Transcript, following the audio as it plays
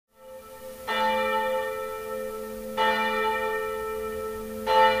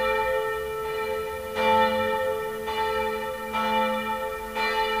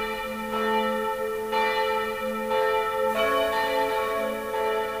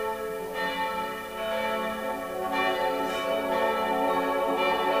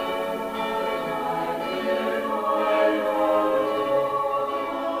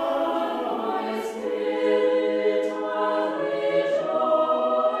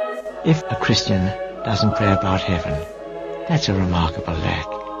If a Christian doesn't pray about heaven, that's a remarkable lack.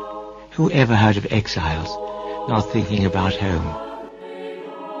 Who ever heard of exiles not thinking about home?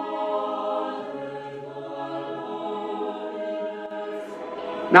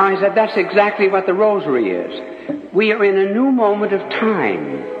 Now, I said that's exactly what the rosary is. We are in a new moment of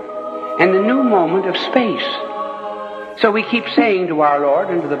time and a new moment of space. So we keep saying to our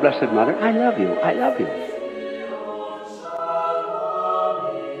Lord and to the Blessed Mother, I love you, I love you.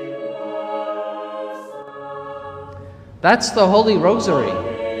 That's the Holy Rosary.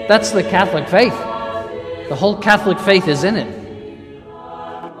 That's the Catholic faith. The whole Catholic faith is in it.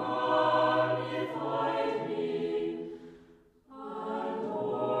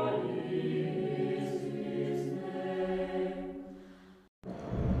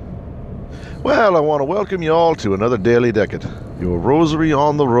 Well, I want to welcome you all to another Daily Decade, your Rosary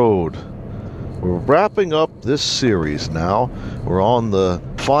on the Road. We're wrapping up this series now. We're on the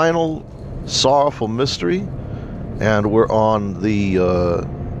final sorrowful mystery, and we're on the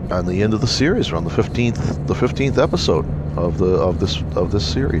end of the series. We're on the 15th episode of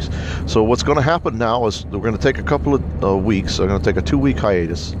this series. So what's going to happen now is we're going to take a couple of weeks. I'm going to take a 2-week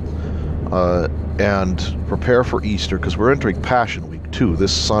hiatus and prepare for Easter, because we're entering Passion Week too.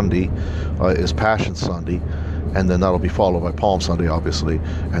 This Sunday is Passion Sunday, and then that'll be followed by Palm Sunday, obviously,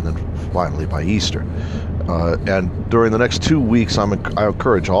 and then finally by Easter. And during the next 2 weeks, I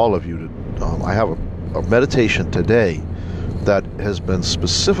encourage all of you to. I have a meditation today that has been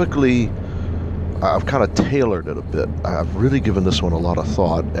specifically. I've kind of tailored it a bit. I've really given this one a lot of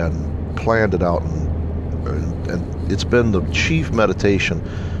thought and planned it out, and it's been the chief meditation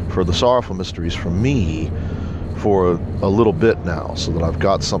for the sorrowful mysteries for me for a little bit now, so that I've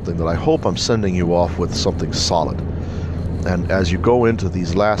got something that I hope I'm sending you off with, something solid. And as you go into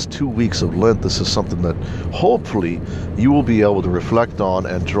these last 2 weeks of Lent, this is something that hopefully you will be able to reflect on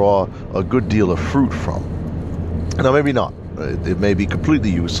and draw a good deal of fruit from. Now, maybe not. It may be completely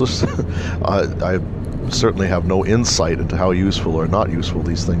useless. I certainly have no insight into how useful or not useful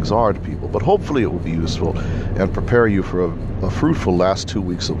these things are to people, but hopefully it will be useful and prepare you for a fruitful last 2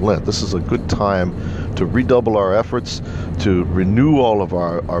 weeks of Lent. This is a good time to redouble our efforts, to renew all of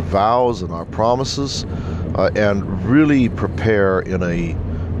our vows and our promises, and really prepare in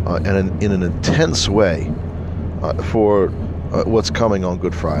an intense way for what's coming on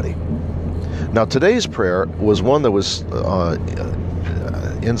Good Friday. Now, today's prayer was one that was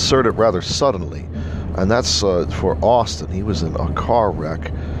inserted rather suddenly, and that's for Austin. He was in a car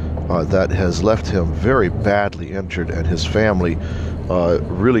wreck that has left him very badly injured, and his family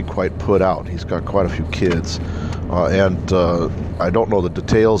really quite put out. He's got quite a few kids, and I don't know the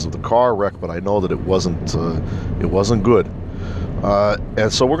details of the car wreck, but I know that it wasn't good.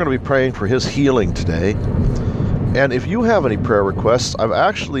 And so we're going to be praying for his healing today. And if you have any prayer requests,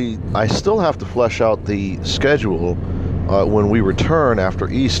 I still have to flesh out the schedule when we return after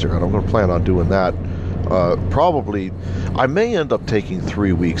Easter, and I'm going to plan on doing that. Probably, I may end up taking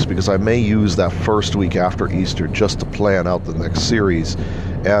 3 weeks, because I may use that first week after Easter just to plan out the next series,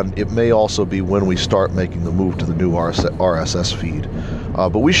 and it may also be when we start making the move to the new RSS feed.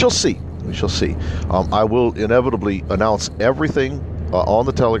 But we shall see. We shall see. I will inevitably announce everything on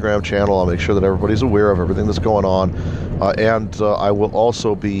the Telegram channel. I'll make sure that everybody's aware of everything that's going on, and I will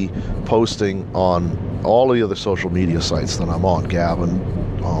also be posting on all the other social media sites that I'm on, Gab and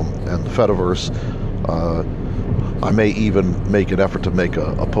the Fediverse. I may even make an effort to make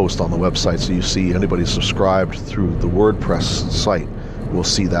a post on the website, so you see anybody subscribed through the WordPress site will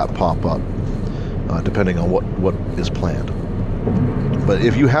see that pop up, depending on what is planned. But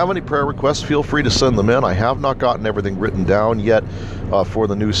if you have any prayer requests, feel free to send them in. I have not gotten everything written down yet for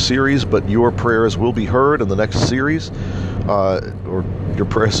the new series, but your prayers will be heard in the next series, or your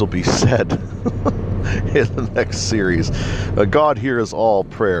prayers will be said in the next series. God hears all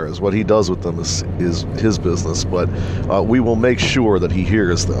prayers. What he does with them is his business, but we will make sure that he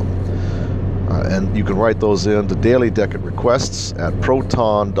hears them. And you can write those in to Daily Decade Requests at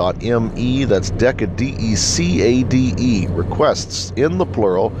proton.me. That's Decade, D-E-C-A-D-E, requests in the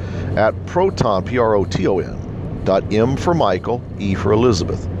plural at proton, P-R-O-T-O-N, .m for Michael, E for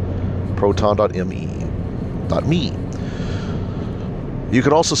Elizabeth, proton.me. You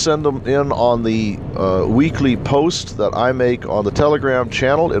can also send them in on the weekly post that I make on the Telegram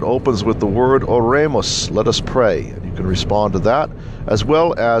channel. It opens with the word Oremus, let us pray. And you can respond to that, as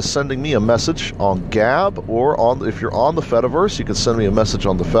well as sending me a message on Gab, or if you're on the Fediverse, you can send me a message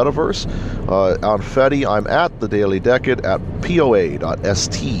on the Fediverse. On Fedi, I'm at the Daily Decade at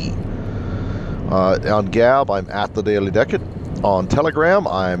poa.st. On Gab, I'm at the Daily Decade. On Telegram,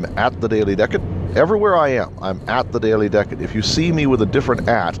 I'm at the Daily Decade. Everywhere I am, I'm at the Daily Decade. If you see me with a different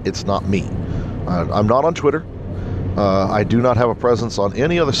 @ it's not me. I'm not on Twitter. I do not have a presence on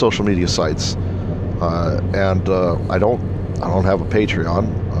any other social media sites, and I don't have a Patreon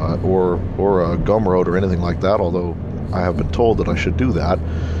or a Gumroad or anything like that. Although I have been told that I should do that.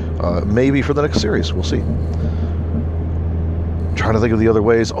 Maybe for the next series, we'll see. Trying to think of the other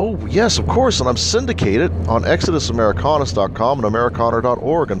ways. Oh, yes, of course, and I'm syndicated on ExodusAmericanus.com and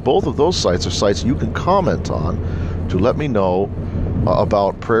Americaner.org, and both of those sites are sites you can comment on to let me know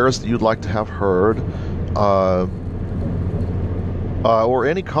about prayers that you'd like to have heard, or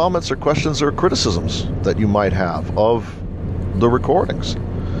any comments or questions or criticisms that you might have of the recordings.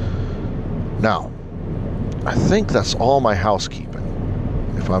 Now, I think that's all my housekeeping.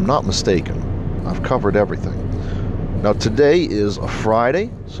 If I'm not mistaken, I've covered everything. Now, today is a Friday,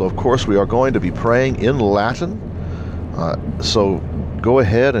 so of course we are going to be praying in Latin. So go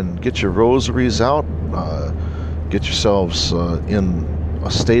ahead and get your rosaries out. Get yourselves in a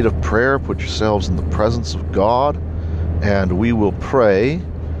state of prayer. Put yourselves in the presence of God. And we will pray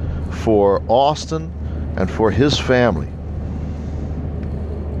for Austin and for his family.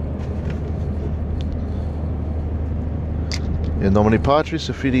 In nomine Patris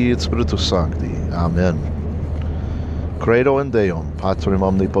et Filii et Spiritus Sancti. Amen. Credo in Deum, Patrem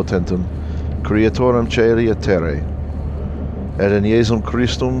omnipotentem, Creatorem caeli et terrae, et in Iesum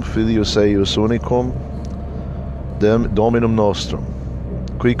Christum, Filius eius unicum, Dominum nostrum,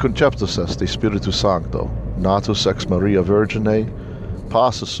 qui conceptus est Spiritus Sancto, natus ex Maria Virgine,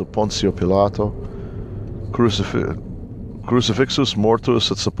 passus sub Pontio Pilato, crucifixus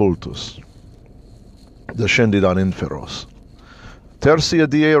mortus et sepultus, descendit an inferos. Tertia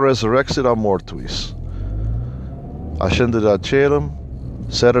die resurrexit a mortuis, ascendit ad caelum,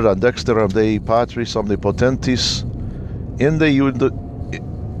 sedet ad dexteram Dei Patris omnipotentis, inde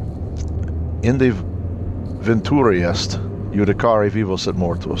venturi est, judicare vivos et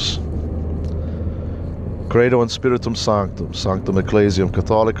mortuos. Credo in Spiritum Sanctum, Sanctum Ecclesiam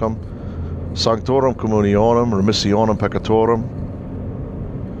Catholicum, Sanctorum Communionem, Remissionem Peccatorum,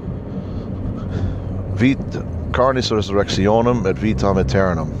 Carnis Resurrectionem et Vitam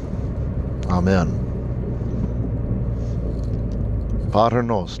Aeternam. Amen. Pater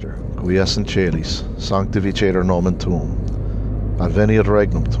Noster, qui es in celis, sanctificetur nomen tuum, adveniat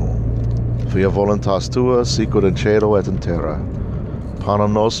regnum tuum, via voluntas tua, sicut in cielo et in terra.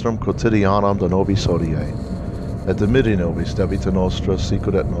 Panem nostrum quotidianum da nobis hodie, et dimitti nobis debita nostra,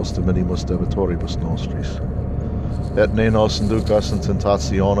 sicut et nos dimittimus debitoribus nostris. Et ne nos inducas in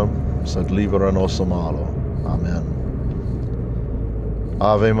tentationem, sed libera nos a malo. Amen.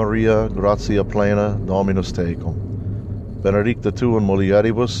 Ave Maria, gratia plena, Dominus tecum. Benedicta tu in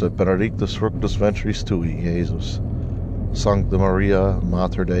mulieribus, et benedictus fructus ventris tui, Iesus. Sancta Maria,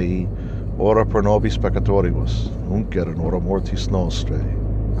 Mater Dei, ora pro nobis peccatoribus, nunc et in hora mortis nostrae.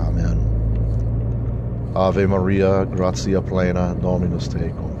 Amen. Ave Maria, gratia plena, Dominus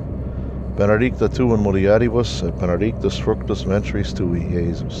tecum. Benedicta tu in mulieribus, et benedictus fructus ventris tui,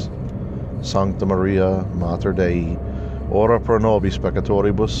 Iesus. Sancta Maria, Mater Dei, ora pro nobis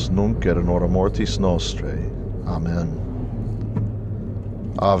peccatoribus, nunc et in hora mortis nostrae. Amen.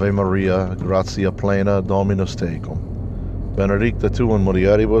 Ave Maria, gratia plena, Dominus tecum. Benedicta tu in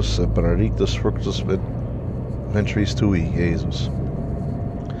mulieribus, et benedictus fructus ventris tui, Iesus.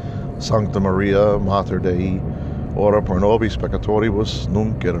 Sancta Maria, Mater Dei, ora pro nobis peccatoribus,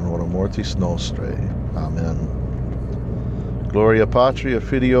 nunc et in hora mortis nostrae. Amen. Gloria Patri et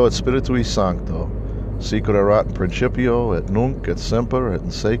Filio et Spiritui Sancto, sicut erat in principio, et nunc et semper, et in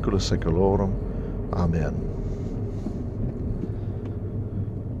saecula saeculorum. Amen.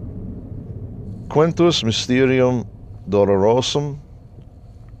 Quintus Mysterium Dolorosum,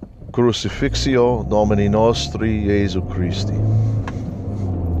 Crucifixio Domini Nostri Iesu Christi.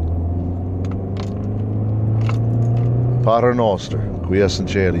 Pater Noster, qui es in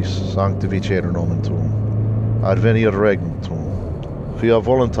celis, sanctificetur nomen tuum. Adveniat regnum tuum. Via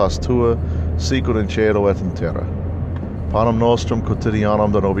voluntas tua, sicut in cielo et in terra. Panem nostrum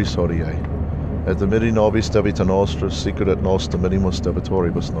quotidianum da nobis hodie, et dimitti nobis debita nostra, sicut et nos dimittimus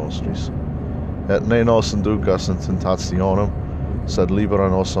debitoribus nostris. Et ne nos inducas in tentationem, sed libera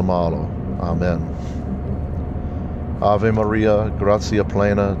nos a malo. Amen. Ave Maria, gratia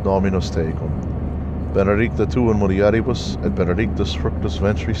plena, Dominus tecum. Benedicta tu in mulieribus, et benedictus fructus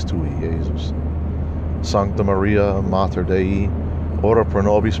ventris tui, Iesus. Sancta Maria, Mater Dei, ora pro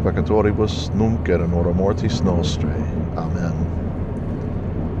nobis peccatoribus, nunc et in hora mortis nostrae. Amen.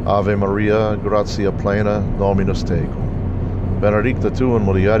 Ave Maria, gratia plena, Dominus tecum. Benedicta tu in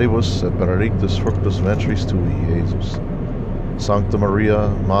mulieribus, et benedictus fructus ventris tui, Iesus. Sancta Maria,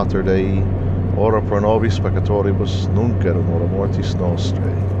 Mater Dei, ora pro nobis peccatoribus, nunc et in hora mortis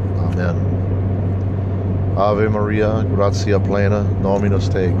nostrae. Amen. Ave Maria, gratia plena, Dominus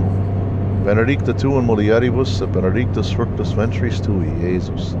tecum. Benedicta tu in mulieribus, et benedictus fructus ventris tui,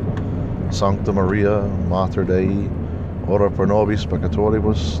 Iesus. Sancta Maria, Mater Dei, ora pro nobis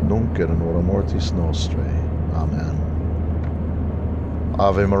peccatoribus, nunc et in hora mortis nostrae. Amen.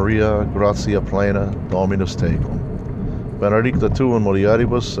 Ave Maria, gratia plena, Dominus tecum. Benedicta tu in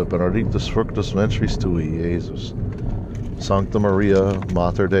mulieribus, et benedictus fructus ventris tui, Iesus. Sancta Maria,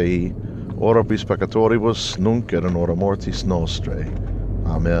 Mater Dei, ora pro peccatoribus, nunc et in hora mortis nostrae.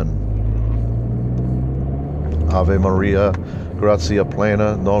 Amen. Ave Maria, gratia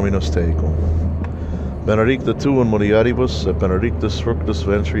plena, Dominus tecum. Benedicta tu in mulieribus, et benedictus fructus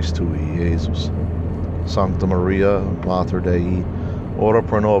ventris tui, Iesus. Sancta Maria, Mater Dei, ora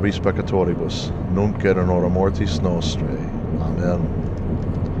pro nobis peccatoribus, nunc et in hora mortis nostrae. Amen.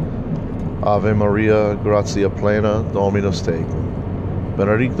 Ave Maria, gratia plena, Dominus tecum.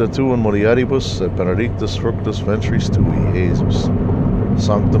 Benedicta tu in mulieribus, et benedictus fructus ventris tui, Iesus.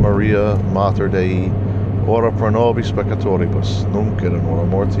 Sancta Maria, Mater Dei, ora pro nobis peccatoribus, nunc et in hora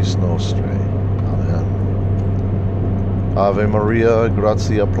mortis nostrae. Amen. Ave Maria,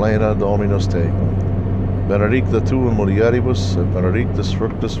 gratia plena, Dominus tecum. Benedicta tu in mulieribus, et benedictus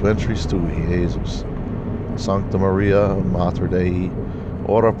fructus ventris tui, Iesus. Sancta Maria, Mater Dei,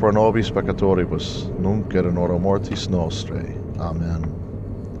 ora pro nobis peccatoribus, nunc et in hora mortis nostrae. Amen.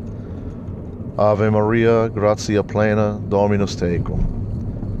 Ave Maria, gratia plena, Dominus tecum.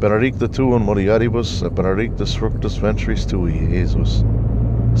 Benedicta tu in mulieribus, et benedictus fructus ventris tui, Iesus.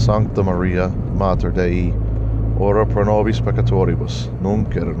 Sancta Maria, Mater Dei, ora pro nobis peccatoribus,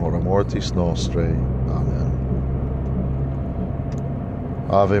 nunc et in hora mortis nostrae. Amen.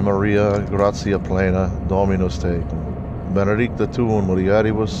 Ave Maria, gratia plena, Dominus tecum. Benedicta tu in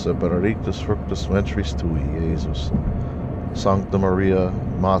mulieribus, et benedictus fructus ventris tui, Iesus. Sancta Maria,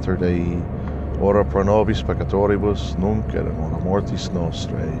 Mater Dei, ora pro nobis peccatoribus, nunc et in hora mortis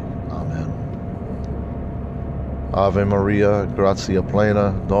nostrae. Amen. Ave Maria, gratia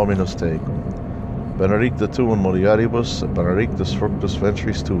plena, Dominus tecum. Benedicta tu in mulieribus, et benedictus fructus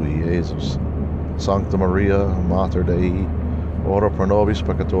ventris tui, Iesus. Sancta Maria, Mater Dei, ora pro nobis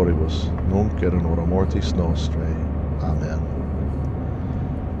peccatoribus, nunc et in hora mortis nostrae. Amen.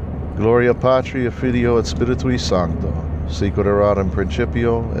 Gloria Patri, et Filio, et Spiritui Sancto, sicut erat in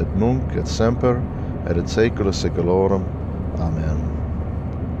principio, et nunc, et semper, et in saecula saeculorum. Amen.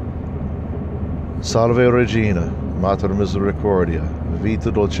 Salve Regina, Mater Misericordia,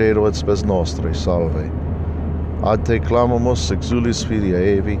 vita dulcedo et spes nostrae, salve. Ad te clamamus, exulis filia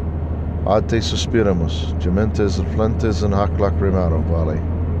Evi, ad te suspiramus, gementes et flentes in hac lacrimarum vale.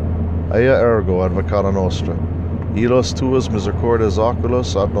 Ea ergo advocata nostra, ilos tuas misericordias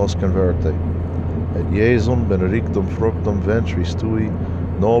oculos ad nos converte, et Iesum benedictum fructum ventris tui,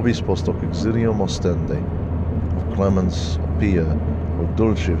 nobis post hoc exilium ostende. O clemens, o pia, o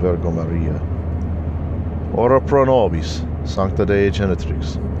dulce Virgo Maria. Ora pro nobis, Sancta Dei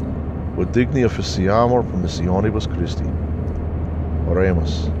Genitrix, ut digni officiamur promissionibus Christi.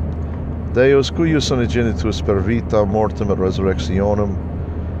 Oremus. Deus, cuius unigenitus per vita, mortem et resurrectionem,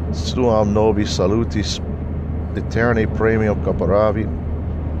 suam nobis salutis aeterni premium caparavi,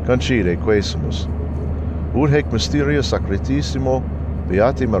 concede quaesimus. Ut hec mysterio sacratissimo,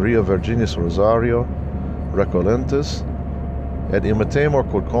 Beati Maria Virginis Rosario, recolentes, et imitemur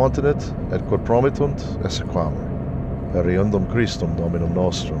quod continet, et quod promittunt, exequamur. Per eundum Christum Dominum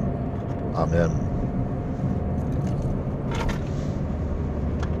nostrum. Amen.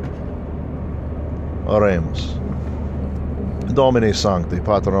 Oremus. Domine Sancte,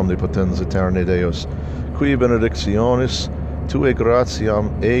 Pater Omnipotens Aeterni Deus, qui benedictionis Tue gratiam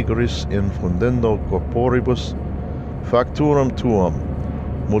egris infundendo corporibus, facturum tuam,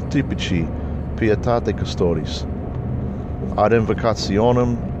 multiplici pietate custoris, ad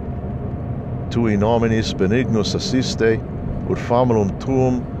invocationem Tui nominis benignus assiste, ut famulum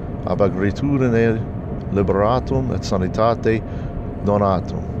tuum ab agritudine liberatum et sanitate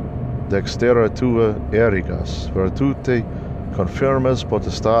donatum. Dextera tua erigas, virtute confirmes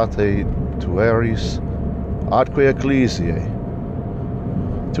potestate tueris, atque ecclesiae,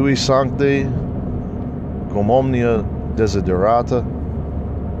 tui sancte, cum omnia desiderata,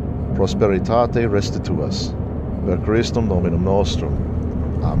 prosperitate restituas, per Christum Dominum nostrum.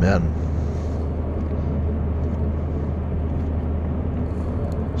 Amen.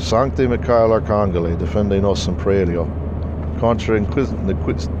 Sancte Michael Archangele, defende nos in praelio, contra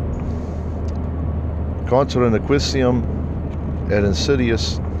iniquitiam et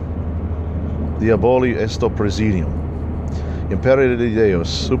insidious diaboli esto presidium. imperire Deus,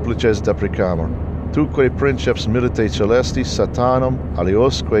 supplices deprecamur, tuque princeps militae celestis Satanum,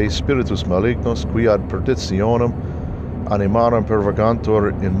 aliosque spiritus malignos, qui ad perditionem animarum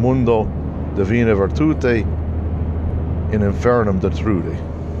pervagantur in mundo divina virtute, in infernum detrude.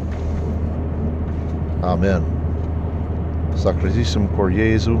 Amen. Sacratissimum cor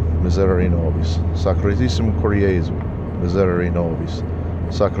Iesu, miserere nobis. Sacratissimum cor Iesu, miserere nobis.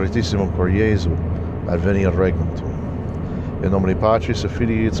 Sacratissimum cor Iesu, adveniat regnum tuum. In nomine Patris et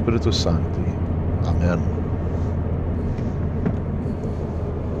Filii et Spiritus Sancti. Amen.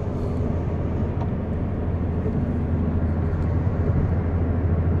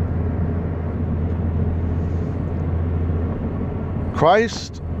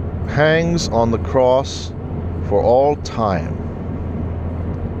 Christ hangs on the cross for all time.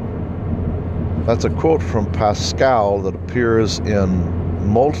 That's a quote from Pascal that appears in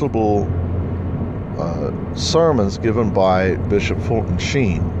multiple sermons given by Bishop Fulton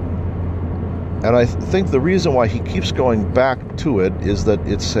Sheen. And I think the reason why he keeps going back to it is that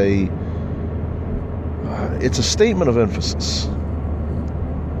it's a statement of emphasis.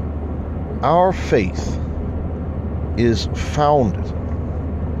 Our faith is founded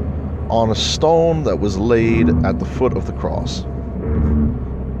on a stone that was laid at the foot of the cross.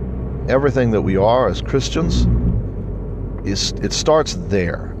 Everything that we are as Christians, it starts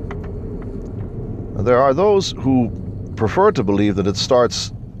there. There are those who prefer to believe that it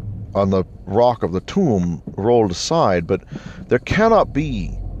starts on the rock of the tomb rolled aside, but there cannot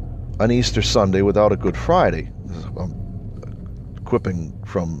be an Easter Sunday without a Good Friday. I'm quipping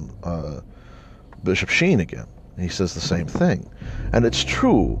from Bishop Sheen again. He says the same thing. And it's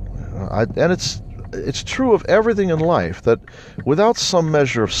true. And it's true of everything in life, that without some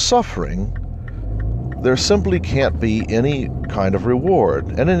measure of suffering, there simply can't be any kind of reward.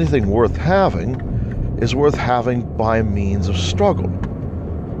 And anything worth having is worth having by means of struggle.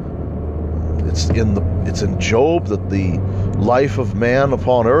 It's in Job that the life of man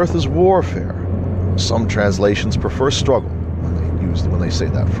upon earth is warfare. Some translations prefer struggle when they say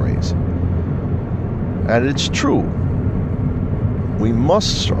that phrase. And it's true. We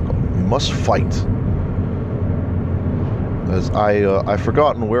must struggle. We must fight. As I've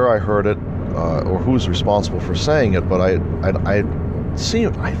forgotten where I heard it or who's responsible for saying it, but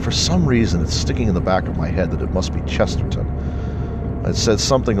for some reason it's sticking in the back of my head that it must be Chesterton. It said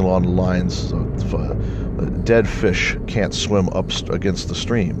something along the lines of dead fish can't swim up against the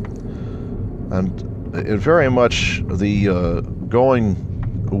stream. And it very much the going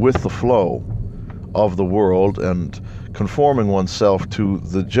with the flow of the world and conforming oneself to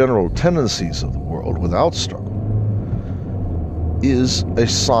the general tendencies of the world without struggle is a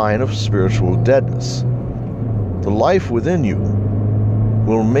sign of spiritual deadness. The life within you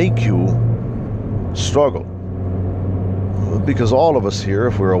will make you struggle. Because all of us here,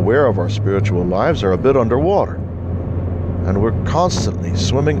 if we're aware of our spiritual lives, are a bit underwater. And we're constantly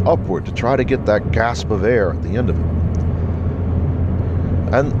swimming upward to try to get that gasp of air at the end of it.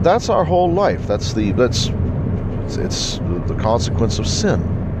 And that's our whole life. It's the consequence of sin.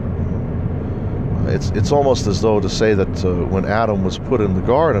 It's almost as though to say that when Adam was put in the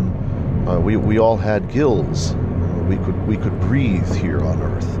garden, we all had gills. We could breathe here on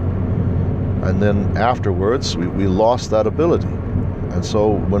earth. And then afterwards, we lost that ability. And so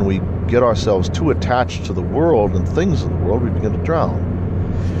when we get ourselves too attached to the world and things of the world, we begin to drown.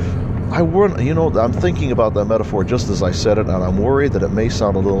 I'm thinking about that metaphor just as I said it, and I'm worried that it may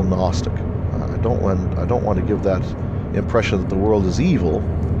sound a little Gnostic. I don't want to give that impression that the world is evil.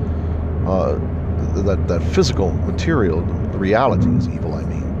 That physical material, the reality is evil. I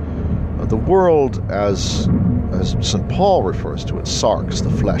mean, the world, as St. Paul refers to it, sarx,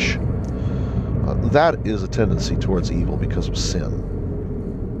 the flesh. That is a tendency towards evil because of sin.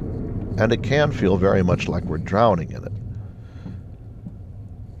 And it can feel very much like we're drowning in it.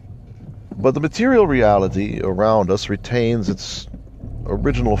 But the material reality around us retains its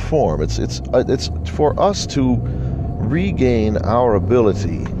original form. It's for us to regain our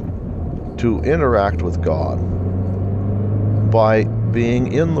ability to interact with God by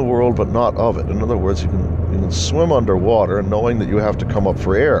being in the world but not of it. In other words, you can swim underwater knowing that you have to come up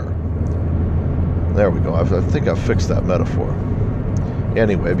for air. There we go. I think I've fixed that metaphor.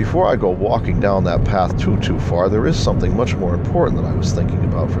 Anyway, before I go walking down that path too far, there is something much more important that I was thinking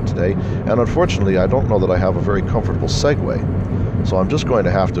about for today, and unfortunately I don't know that I have a very comfortable segue. So I'm just going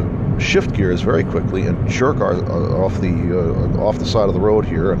to have to shift gears very quickly and jerk off the side of the road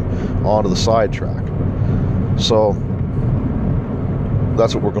here and onto the side track. So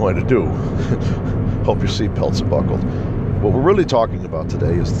that's what we're going to do. Hope your seatbelts are buckled. What we're really talking about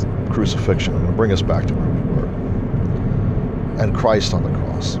today is crucifixion. I'm going to bring us back to where we were. and Christ on the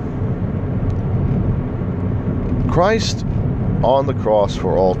cross. Christ on the cross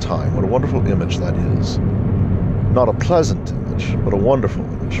for all time. What a wonderful image that is. Not a pleasant image, but a wonderful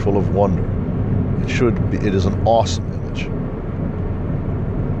image, full of wonder. It is an awesome image.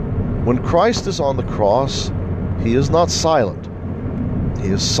 When Christ is on the cross, he is not silent. He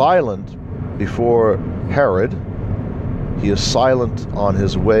is silent before Herod. He is silent on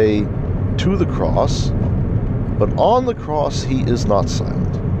his way to the cross. But on the cross, he is not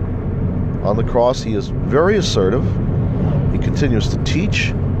silent. On the cross, he is very assertive. He continues to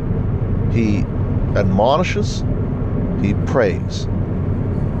teach. He admonishes. He prays.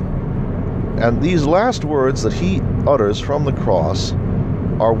 And these last words that he utters from the cross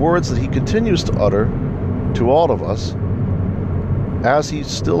are words that he continues to utter to all of us as he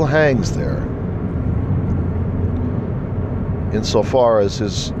still hangs there, insofar as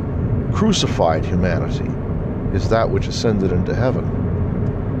his crucified humanity is that which ascended into heaven.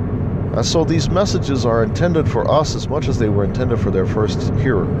 And so these messages are intended for us as much as they were intended for their first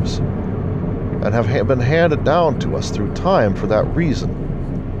hearers, and have been handed down to us through time for that reason.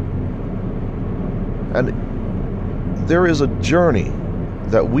 And there is a journey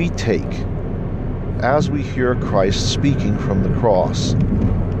that we take as we hear Christ speaking from the cross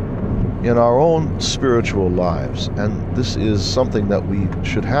in our own spiritual lives. And this is something that we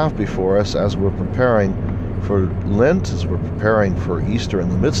should have before us as we're preparing for Lent, as we're preparing for Easter in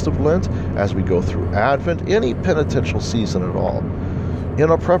the midst of Lent, as we go through Advent, any penitential season at all, in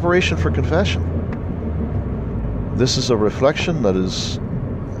our preparation for confession. This is a reflection that is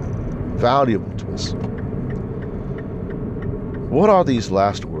valuable to us. What are these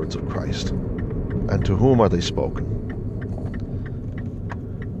last words of Christ, and to whom are they spoken?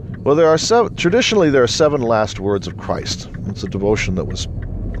 Well, traditionally there are 7 last words of Christ. It's a devotion that was,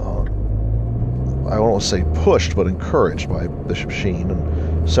 I won't say pushed, but encouraged by Bishop Sheen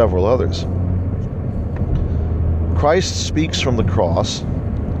and several others. Christ speaks from the cross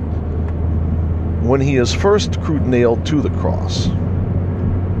when he is first nailed to the cross.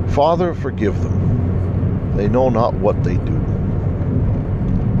 Father, forgive them. They know not what they do.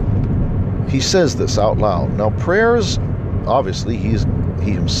 He says this out loud. Now, prayers, obviously, he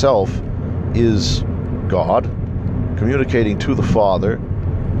himself is God. Communicating to the Father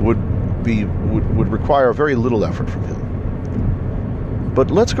would require very little effort from him. But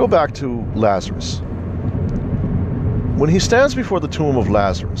let's go back to Lazarus. When he stands before the tomb of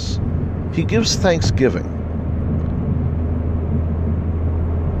Lazarus, he gives thanksgiving.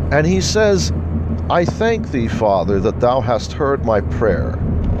 And he says, I thank thee, Father, that thou hast heard my prayer.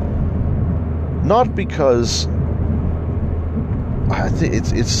 Not because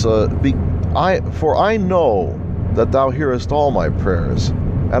for I know that thou hearest all my prayers,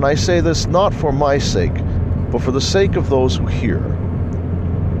 and I say this not for my sake, but for the sake of those who hear.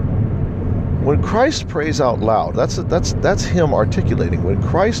 When Christ prays out loud, that's him articulating. When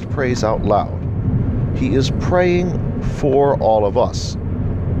Christ prays out loud, he is praying for all of us,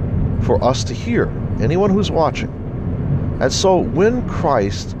 for us to hear, anyone who's watching. And so when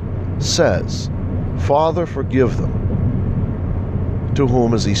Christ says, Father, forgive them, to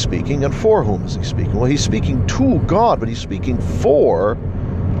whom is he speaking, and for whom is he speaking? Well, he's speaking to God, but he's speaking for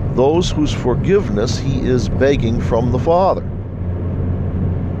those whose forgiveness he is begging from the Father.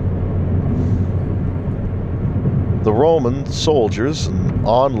 The Roman soldiers and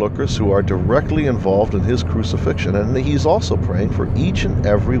onlookers who are directly involved in his crucifixion, and he's also praying for each and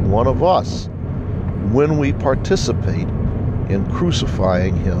every one of us when we participate in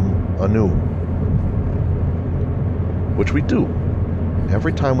crucifying him anew, which we do.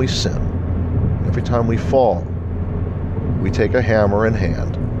 Every time we sin, every time we fall, we take a hammer in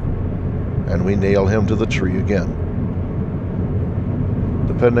hand and we nail him to the tree again.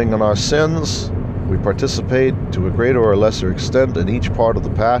 Depending on our sins, we participate to a greater or lesser extent in each part of the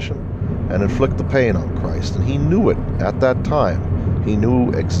passion and inflict the pain on Christ. And he knew it at that time. He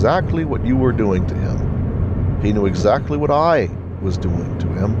knew exactly what you were doing to him. He knew exactly what I was doing to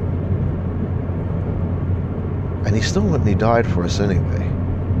him. And he still went and he died for us anyway.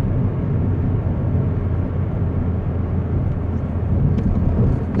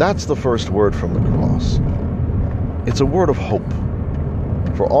 That's the first word from the cross. It's a word of hope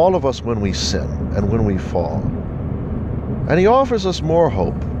for all of us when we sin and when we fall. And he offers us more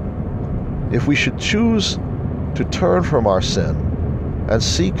hope if we should choose to turn from our sin and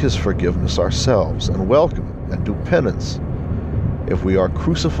seek his forgiveness ourselves and welcome it and do penance if we are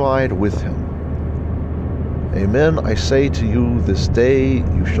crucified with him. Amen, I say to you, this day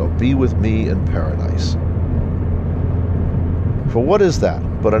you shall be with me in paradise. For what is that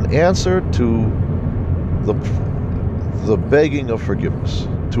but an answer to the begging of forgiveness,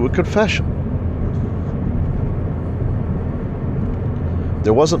 to a confession.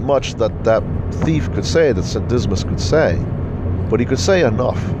 There wasn't much that that thief could say, that St. Dismas could say, but he could say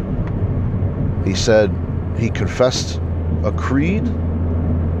enough. He said he confessed a creed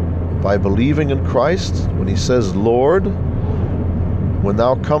by believing in Christ. When he says, Lord, when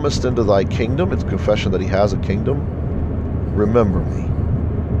thou comest into thy kingdom, it's a confession that he has a kingdom, remember me.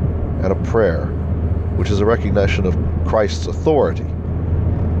 And a prayer, which is a recognition of Christ's authority.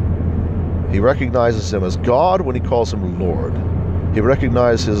 He recognizes him as God when he calls him Lord. He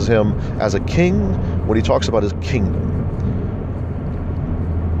recognizes him as a king when he talks about his kingdom.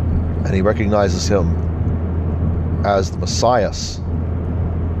 And he recognizes him as the Messiah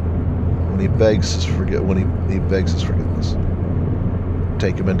when he begs his forgiveness.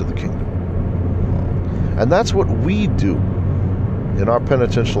 Take him into the kingdom. And that's what we do in our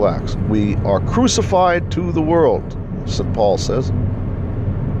penitential acts. We are crucified to the world, St. Paul says.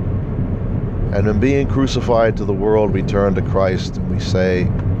 And in being crucified to the world, we turn to Christ and we say,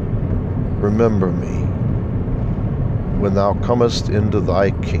 remember me when thou comest into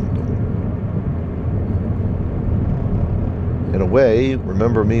thy kingdom. In a way,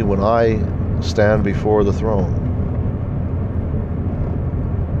 remember me when I stand before the throne.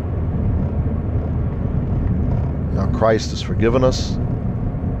 Now Christ has forgiven us,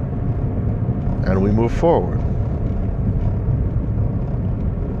 and we move forward.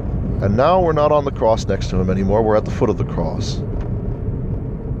 And now we're not on the cross next to him anymore, we're at the foot of the cross.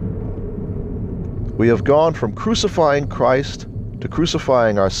 We have gone from crucifying Christ to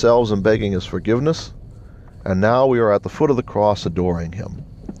crucifying ourselves and begging his forgiveness, and now we are at the foot of the cross adoring him,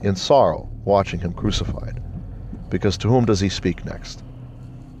 in sorrow, watching him crucified. Because to whom does he speak next?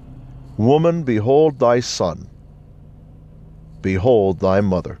 Woman, behold thy son. Behold thy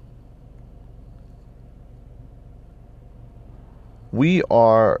mother. We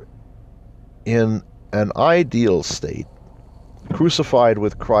are in an ideal state, crucified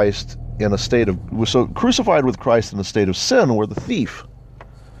with Christ in a state of sin. We're the thief,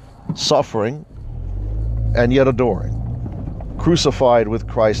 suffering and yet adoring. Crucified with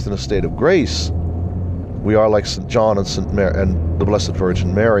Christ in a state of grace, we are like St. John and St. Mary and the Blessed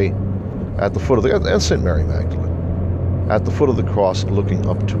Virgin Mary at the foot of and St. Mary Magdalene at the foot of the cross, looking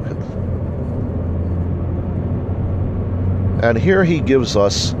up to him. And here he gives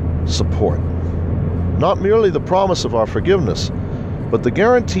us support. Not merely the promise of our forgiveness, but the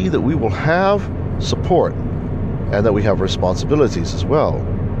guarantee that we will have support and that we have responsibilities as well.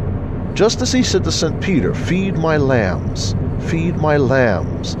 Just as he said to St. Peter, feed my lambs, feed my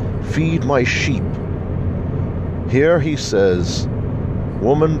lambs, feed my sheep. Here he says,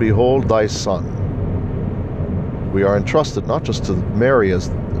 woman, behold thy son. We are entrusted not just to Mary,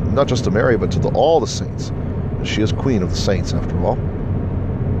 but to all the saints. She is queen of the saints, after all.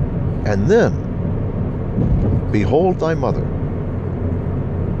 And then, behold thy mother.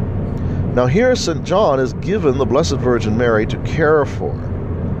 Now here St. John is given the Blessed Virgin Mary to care for,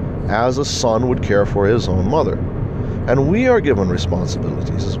 as a son would care for his own mother. And we are given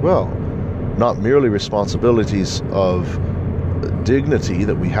responsibilities as well. Not merely responsibilities of dignity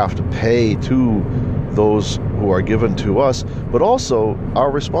that we have to pay to those who are given to us, but also our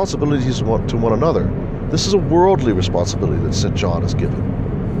responsibilities to one another. This is a worldly responsibility that St. John is given.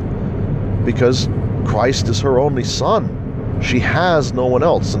 Because Christ is her only son. She has no one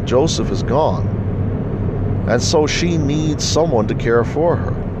else, and Joseph is gone. And so she needs someone to care for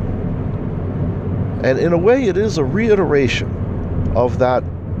her. And in a way, it is a reiteration of that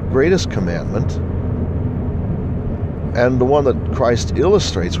greatest commandment, and the one that Christ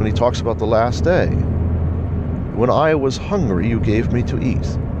illustrates when he talks about the last day. When I was hungry, you gave me to eat.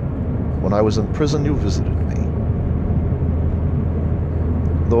 When I was in prison, you visited me.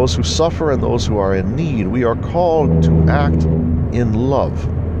 Those who suffer and those who are in need, we are called to act in love,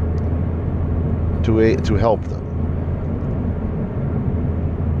 to help them.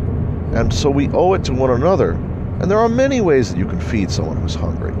 And so we owe it to one another. And there are many ways that you can feed someone who's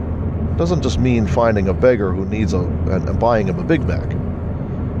hungry. It doesn't just mean finding a beggar who needs and buying him a Big Mac.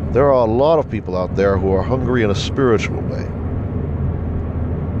 There are a lot of people out there who are hungry in a spiritual way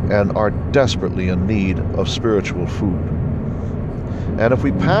and are desperately in need of spiritual food. And if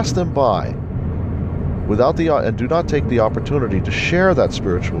we pass them by and do not take the opportunity to share that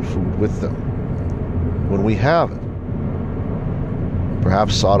spiritual food with them when we have it,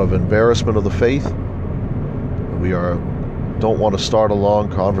 perhaps out of embarrassment of the faith, we don't want to start a long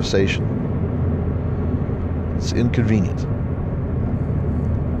conversation. It's inconvenient.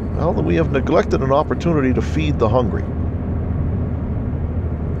 Well, we have neglected an opportunity to feed the hungry.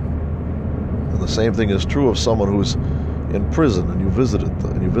 And the same thing is true of someone who's in prison and you visit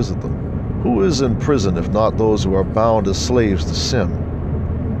them. Who is in prison if not those who are bound as slaves to sin?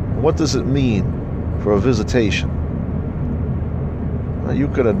 What does it mean for a visitation? You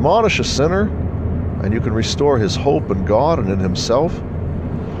can admonish a sinner, and you can restore his hope in God and in himself.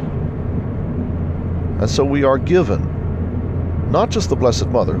 And so we are given not just the Blessed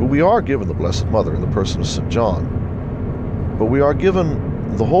Mother, who we are given the Blessed Mother in the person of St. John, but we are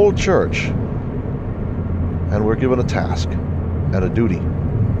given the whole church, and we're given a task and a duty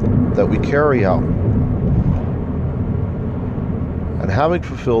that we carry out. And having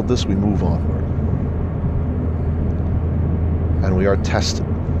fulfilled this, we move onward. And we are tested.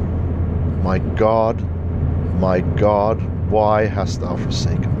 My God, why hast thou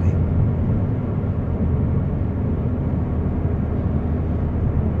forsaken me?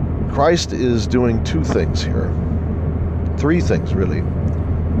 Christ is doing two things here. Three things, really.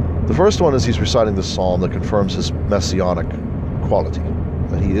 The first one is he's reciting the psalm that confirms his messianic quality,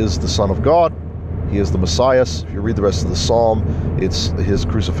 that he is the Son of God, he is the Messiah. If you read the rest of the psalm, it's his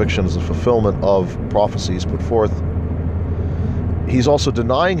crucifixion as a fulfillment of prophecies put forth. He's also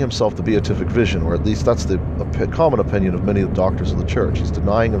denying himself the beatific vision, or at least that's the common opinion of many of the doctors of the church. He's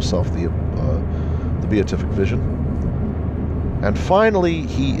denying himself the beatific vision. And finally,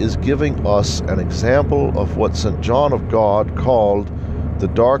 he is giving us an example of what St. John of God called the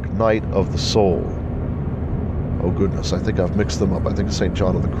dark night of the soul. Oh goodness, I think I've mixed them up. I think it's St.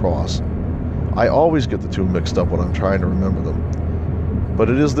 John of the Cross. I always get the two mixed up when I'm trying to remember them. But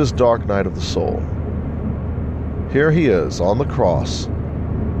it is this dark night of the soul. Here he is on the cross,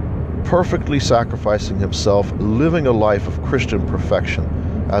 perfectly sacrificing himself, living a life of Christian perfection,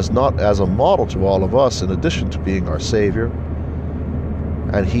 not as a model to all of us, in addition to being our Savior.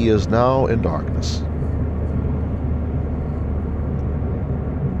 And he is now in darkness.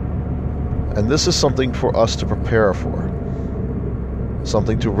 And this is something for us to prepare for,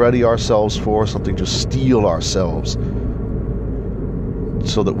 something to ready ourselves for, something to steel ourselves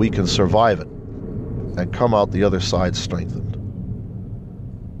so that we can survive it and come out the other side strengthened.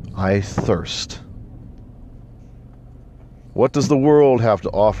 I thirst. What does the world have to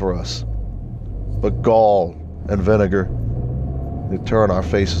offer us but gall and vinegar? We turn our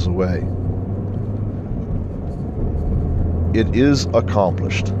faces away. It is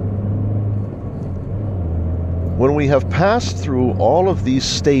accomplished. When we have passed through all of these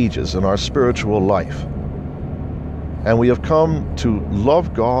stages in our spiritual life, and we have come to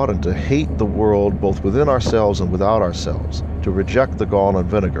love God and to hate the world both within ourselves and without ourselves, to reject the gall and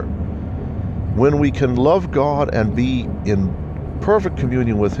vinegar, when we can love God and be in perfect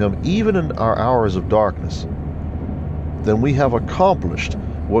communion with Him, even in our hours of darkness, then we have accomplished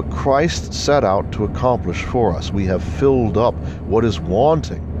what Christ set out to accomplish for us. We have filled up what is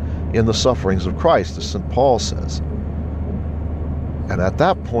wanting in the sufferings of Christ, as St. Paul says. And at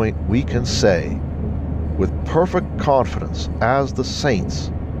that point, we can say, with perfect confidence, as the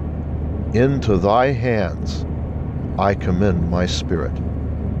saints, into thy hands I commend my spirit.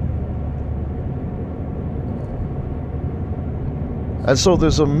 And so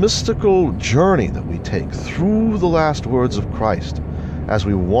there's a mystical journey that we take through the last words of Christ as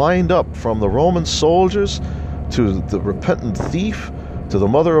we wind up from the Roman soldiers to the repentant thief, to the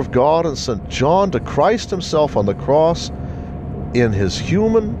Mother of God and St. John, to Christ himself on the cross, in his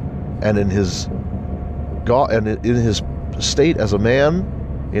human and in his God, and in his state as a man,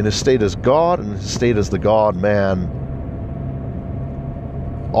 in his state as God, and in his state as the God-man,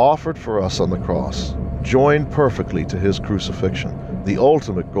 offered for us on the cross, joined perfectly to his crucifixion. The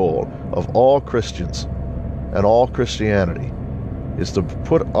ultimate goal of all Christians and all Christianity is to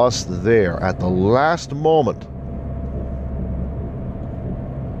put us there at the last moment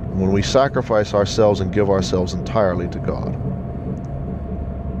when we sacrifice ourselves and give ourselves entirely to God.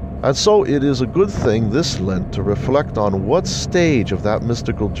 And so it is a good thing this Lent to reflect on what stage of that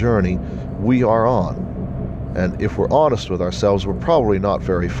mystical journey we are on. And if we're honest with ourselves, we're probably not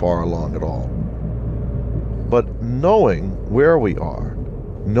very far along at all. But knowing where we are,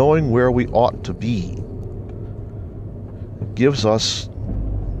 knowing where we ought to be, gives us,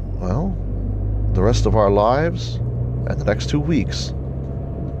 well, the rest of our lives and the next 2 weeks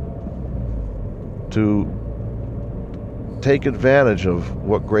to take advantage of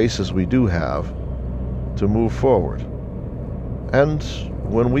what graces we do have to move forward. And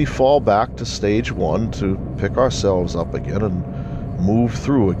when we fall back to stage 1, to pick ourselves up again and move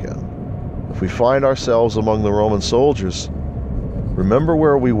through again. If we find ourselves among the Roman soldiers, remember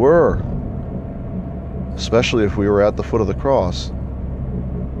where we were, especially if we were at the foot of the cross,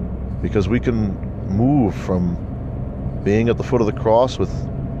 because we can move from being at the foot of the cross with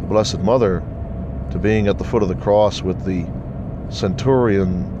the Blessed Mother to being at the foot of the cross with the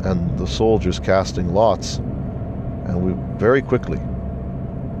centurion and the soldiers casting lots. And we very quickly,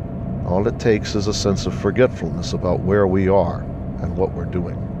 all it takes is a sense of forgetfulness about where we are and what we're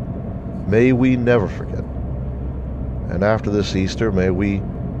doing. May we never forget. And after this Easter, may we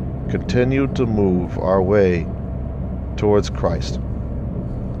continue to move our way towards Christ.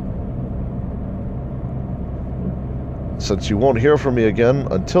 Since you won't hear from me again,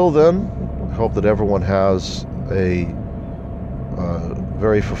 until then, I hope that everyone has a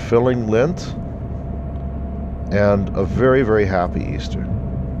very fulfilling Lent and a very, very happy Easter.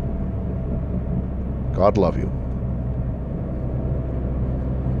 God love you.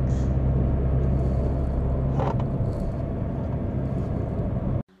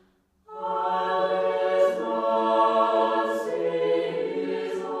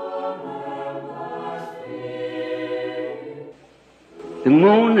 The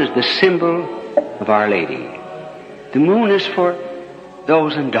moon is the symbol of Our Lady. The moon is for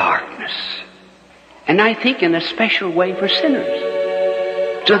those in darkness. And I think in a special way for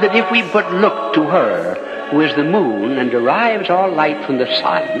sinners. So that if we but look to her, who is the moon and derives all light from the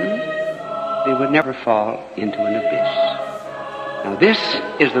sun, they would never fall into an abyss. Now this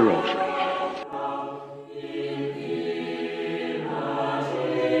is the Rosary.